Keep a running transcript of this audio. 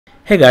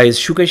Hey guys,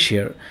 Shukesh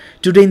here.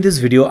 Today in this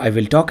video I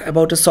will talk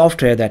about a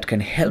software that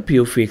can help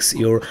you fix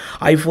your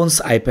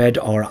iPhone's iPad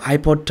or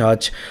iPod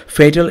Touch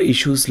fatal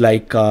issues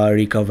like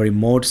recovery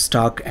mode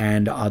stuck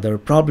and other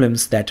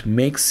problems that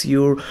makes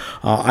your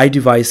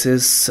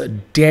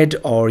iDevices dead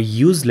or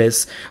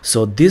useless.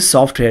 So this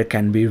software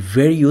can be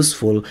very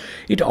useful.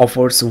 It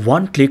offers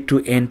one click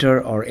to enter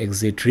or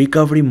exit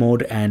recovery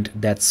mode and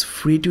that's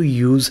free to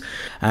use.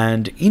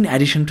 And in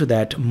addition to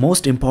that,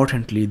 most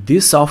importantly,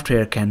 this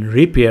software can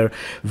repair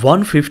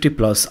 150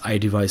 plus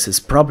iDevices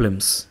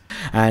problems.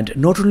 And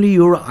not only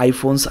your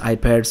iPhones,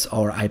 iPads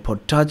or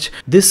iPod Touch,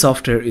 this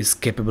software is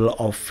capable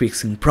of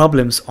fixing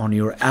problems on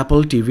your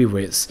Apple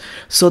tvOS.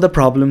 So the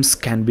problems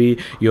can be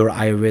your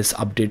iOS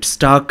update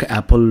stuck,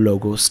 Apple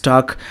logo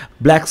stuck,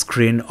 black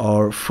screen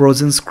or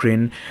frozen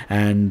screen,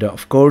 and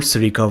of course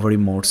recovery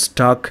mode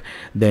stuck,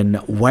 then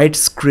white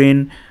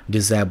screen,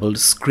 disabled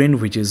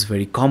screen which is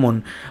very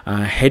common,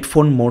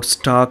 headphone mode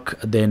stuck,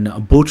 then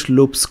boot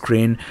loop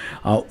screen,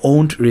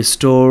 won't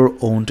restore,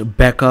 won't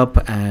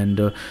backup,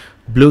 and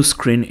blue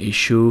screen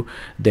issue,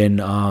 then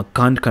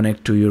can't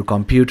connect to your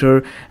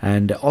computer.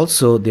 And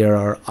also there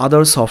are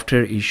other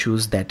software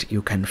issues that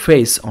you can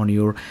face on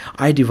your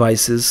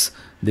iDevices.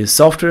 This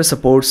software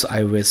supports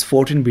iOS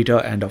 14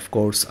 beta and of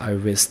course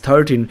iOS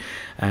 13.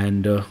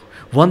 And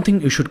one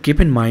thing you should keep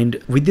in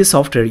mind, with this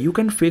software you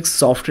can fix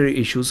software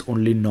issues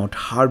only, not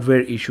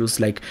hardware issues.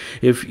 Like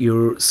if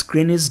your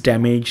screen is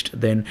damaged,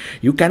 then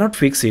you cannot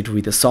fix it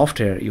with the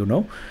software,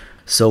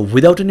 So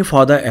without any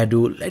further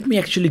ado, let me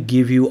actually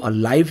give you a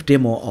live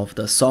demo of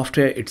the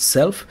software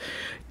itself.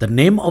 The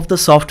name of the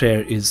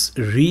software is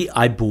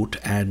ReiBoot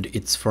and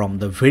it's from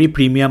the very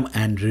premium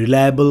and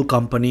reliable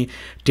company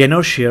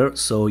Tenorshare,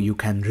 so you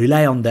can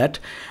rely on that.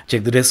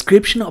 Check the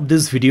description of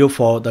this video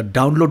for the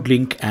download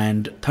link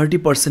and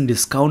 30%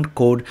 discount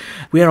code.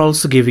 We are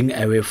also giving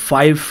away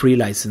 5 free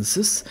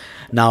licenses.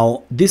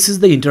 Now this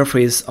is the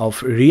interface of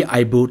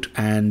ReiBoot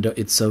and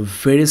it's a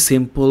very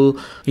simple,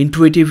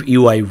 intuitive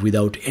UI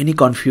without any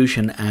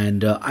confusion.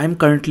 And I'm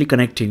currently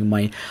connecting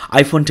my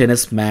iPhone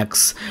XS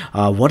Max.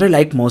 What I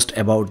like most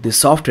about this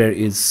software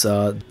is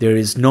there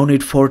is no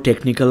need for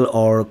technical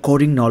or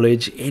coding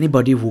knowledge.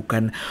 Anybody who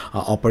can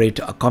operate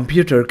a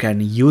computer can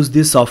use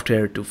this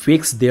software to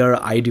fix their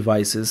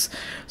iDevices.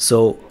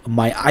 So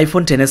my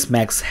iPhone XS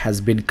Max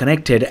has been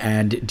connected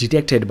and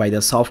detected by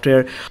the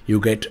software. You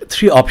get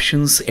 3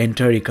 options: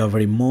 enter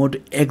recovery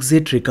mode,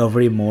 exit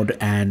recovery mode,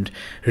 and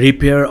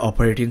repair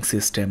operating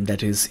system,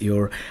 that is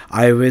your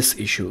iOS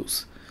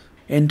issues.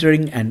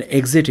 Entering and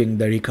exiting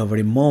the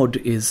recovery mode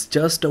is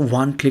just a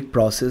one-click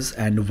process,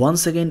 and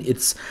once again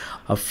it's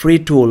a free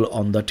tool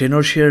on the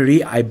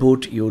Tenorshare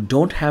ReiBoot. You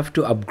don't have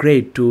to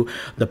upgrade to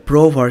the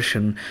Pro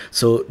version,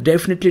 so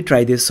definitely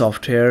try this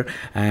software.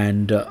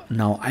 And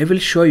now I will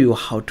show you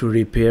how to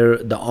repair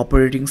the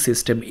operating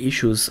system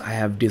issues I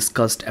have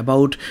discussed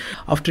about.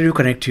 After you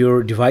connect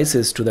your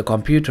devices to the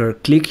computer,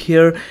 click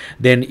here,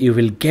 then you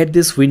will get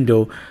this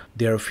window.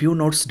 There are a few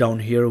notes down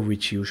here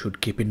which you should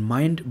keep in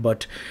mind,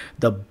 but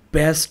the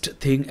best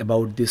thing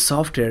about this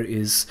software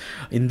is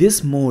in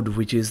this mode,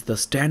 which is the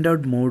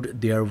standard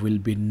mode, there will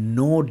be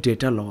no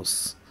data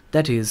loss.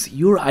 That is,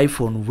 your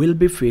iPhone will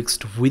be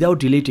fixed without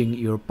deleting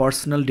your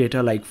personal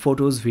data like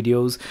photos,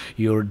 videos,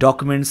 your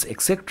documents,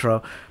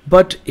 etc.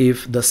 But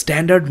if the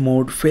standard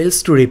mode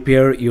fails to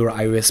repair your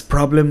iOS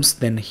problems,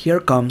 then here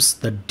comes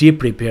the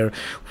deep repair,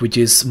 which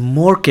is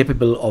more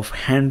capable of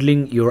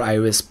handling your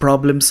iOS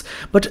problems.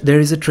 But there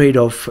is a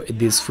trade-off.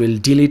 This will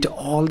delete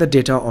all the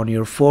data on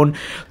your phone.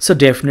 So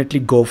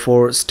definitely go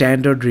for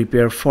standard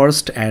repair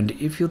first. And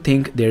if you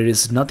think there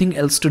is nothing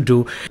else to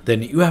do,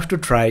 then you have to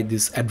try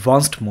this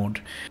advanced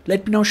mode.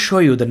 Let me now show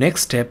you the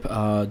next step.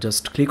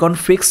 Just click on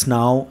fix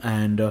now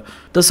and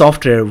the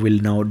software will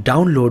now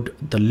download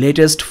the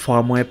latest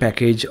firmware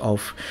package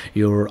of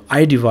your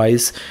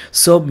iDevice.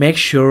 So make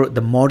sure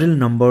the model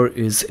number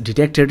is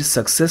detected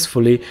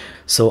successfully.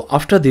 So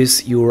after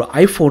this, your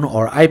iPhone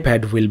or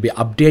iPad will be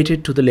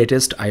updated to the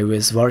latest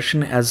iOS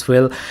version as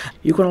well.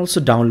 You can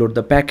also download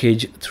the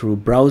package through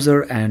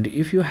browser, and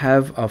if you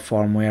have a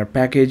firmware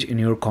package in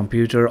your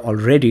computer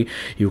already,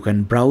 you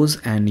can browse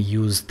and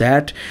use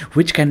that,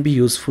 which can be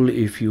useful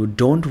if you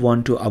don't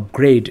want to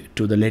upgrade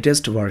to the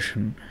latest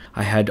version.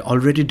 I had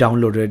already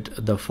downloaded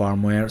the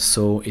firmware,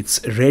 so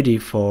it's ready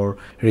for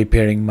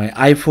repairing my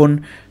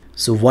iPhone.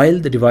 So while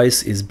the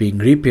device is being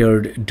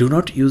repaired, do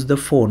not use the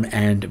phone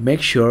and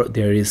make sure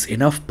there is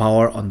enough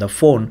power on the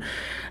phone.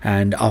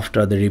 And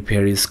after the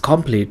repair is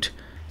complete,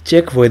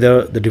 check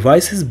whether the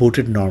device is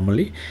booted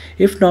normally.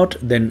 If not,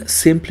 then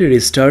simply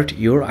restart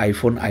your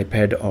iPhone,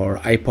 iPad or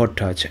iPod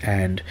Touch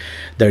and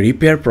the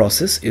repair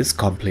process is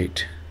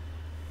complete.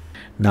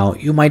 Now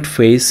you might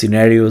face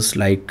scenarios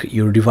like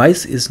your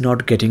device is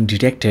not getting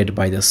detected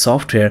by the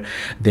software.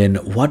 Then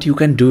what you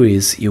can do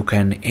is you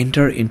can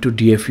enter into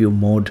DFU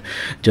mode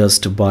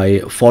just by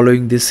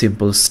following these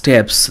simple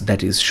steps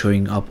that is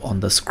showing up on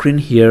the screen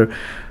here.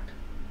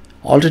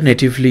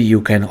 Alternatively, you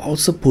can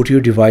also put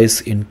your device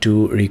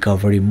into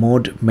recovery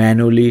mode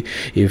manually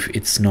if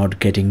it's not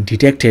getting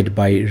detected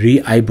by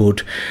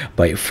ReiBoot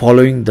by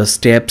following the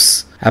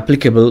steps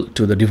applicable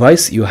to the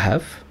device you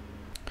have.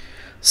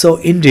 So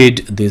indeed,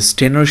 this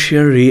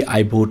Tenorshare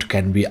ReiBoot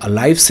can be a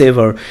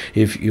lifesaver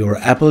if your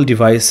Apple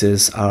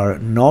devices are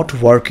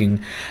not working,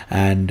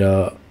 and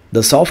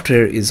the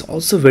software is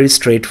also very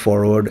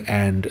straightforward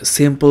and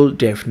simple.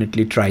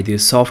 Definitely try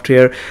this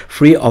software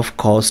free of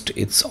cost.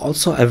 It's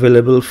also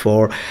available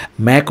for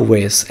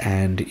macOS,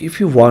 and if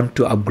you want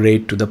to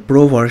upgrade to the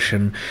Pro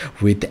version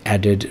with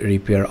added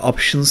repair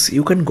options,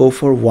 you can go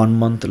for 1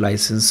 month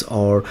license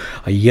or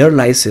a year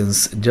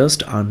license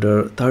just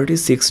under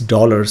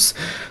 $36.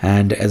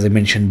 And as I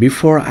mentioned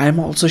before, I'm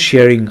also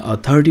sharing a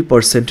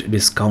 30%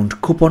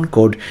 discount coupon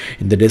code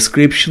in the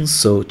description,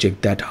 so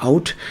check that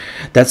out.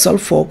 That's all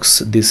folks.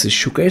 This is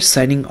Shukesh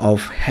signing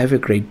off. Have a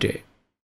great day.